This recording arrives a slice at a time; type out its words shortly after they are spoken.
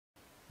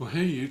Well,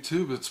 hey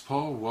YouTube, it's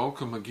Paul.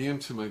 Welcome again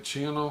to my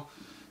channel.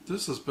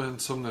 This has been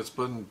something that's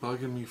been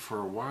bugging me for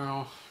a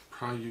while.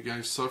 Probably you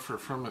guys suffer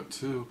from it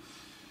too.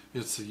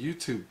 It's the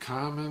YouTube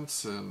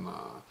comments, and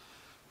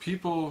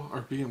people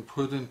are being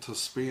put into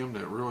spam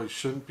that really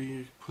shouldn't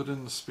be put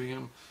into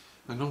spam.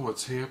 I know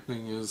what's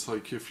happening is,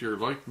 like, if you're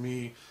like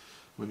me,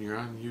 when you're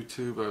on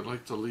YouTube, I'd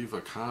like to leave a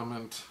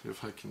comment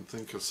if I can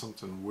think of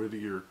something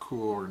witty or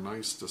cool or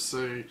nice to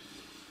say,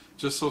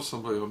 just so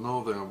somebody will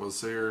know that I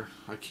was there.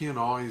 I can't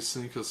always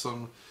think of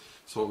some,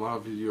 so a lot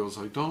of videos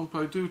I don't,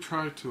 but I do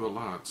try to a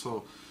lot.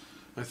 So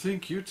I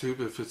think YouTube,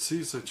 if it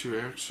sees that you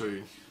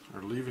actually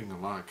are leaving a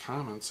lot of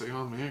comments, they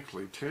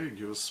automatically tag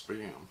you as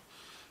spam,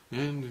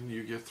 and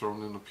you get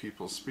thrown into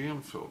people's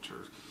spam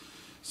filters.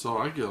 So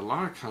I get a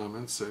lot of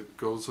comments that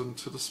goes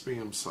into the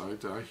spam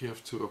side that I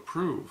have to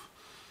approve,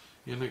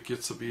 and it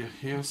gets to be a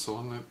hassle,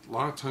 and a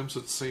lot of times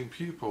it's the same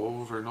people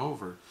over and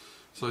over.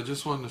 So I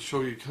just wanted to show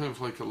you kind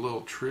of like a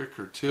little trick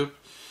or tip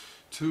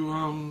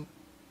to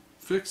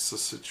fix the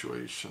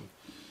situation.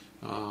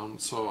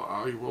 So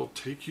I will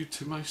take you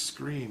to my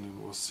screen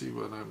and we'll see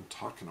what I'm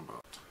talking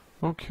about.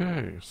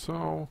 Okay,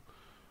 so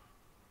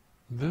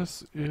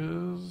this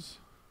is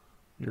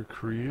your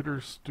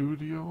Creator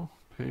Studio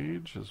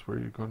page, is where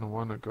you're going to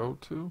want to go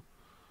to.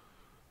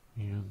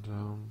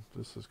 And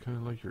this is kind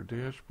of like your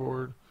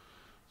dashboard.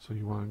 So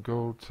you want to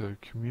go to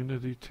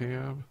Community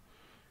tab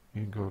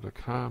and go to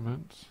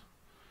Comments.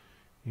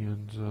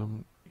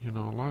 And you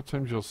know, a lot of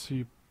times you'll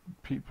see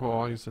people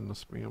always in the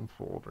spam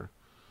folder.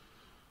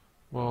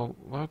 Well,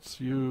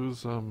 let's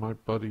use my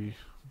buddy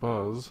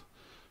Buzz,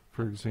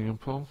 for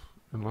example.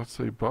 And let's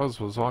say Buzz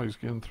was always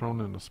getting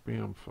thrown in the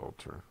spam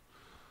filter.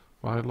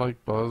 Well, I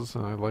like Buzz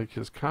and I like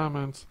his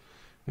comments.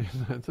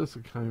 And this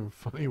is kind of a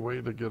funny way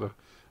to get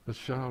a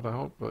shout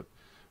out, but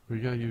we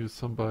gotta use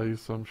somebody,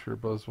 so I'm sure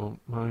Buzz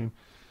won't mind.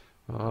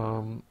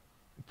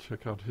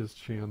 Check out his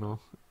channel.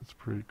 It's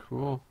pretty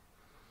cool.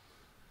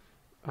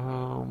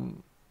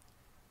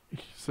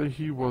 Say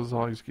he was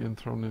always getting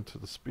thrown into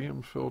the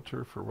spam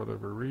filter for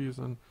whatever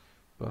reason,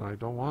 but I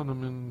don't want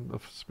him in the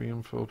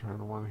spam filter. I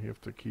don't want to have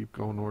to keep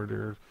going over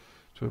there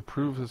to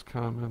approve his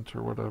comment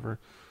or whatever.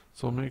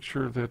 So make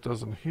sure that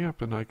doesn't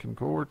happen. I can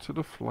go over to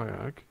the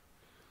flag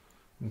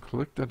and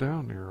click the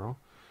down arrow.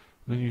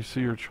 Then you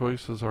see your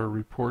choices are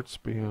report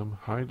spam,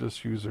 hide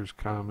this user's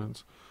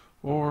comments,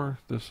 or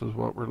this is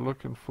what we're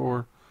looking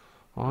for,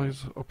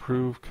 always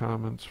approve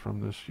comments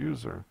from this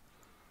user.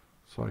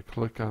 So I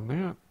click on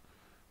that,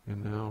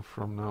 and now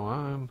from now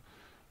on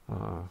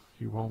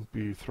he won't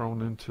be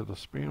thrown into the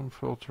spam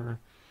filter.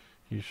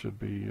 He should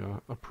be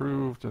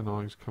approved and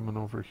always coming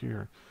over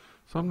here.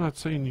 So I'm not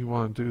saying you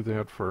want to do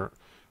that for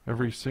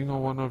every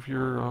single one of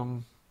your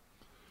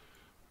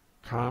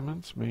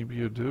comments. Maybe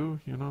you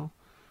do, you know,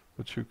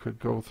 but you could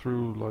go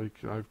through,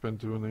 like I've been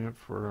doing that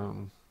for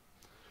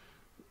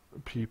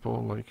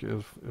people. Like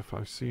if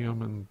I see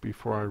them and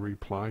before I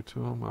reply to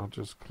them, I'll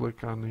just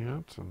click on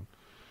that, and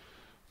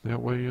that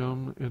way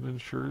it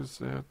ensures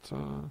that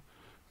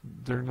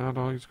they're not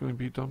always going to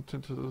be dumped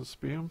into the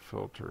spam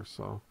filter.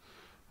 So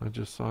I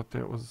just thought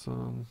that was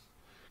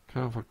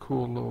kind of a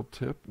cool little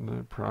tip, and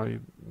that probably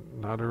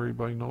not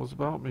everybody knows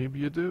about. Maybe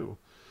you do,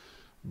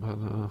 but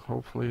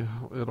hopefully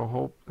it'll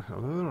help.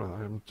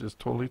 I'm just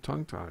totally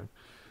tongue-tied.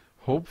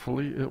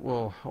 Hopefully it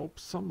will help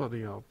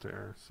somebody out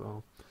there.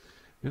 So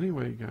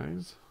anyway,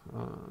 guys,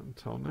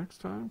 until next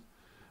time,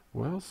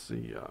 we'll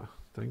see ya.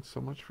 Thanks so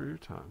much for your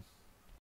time.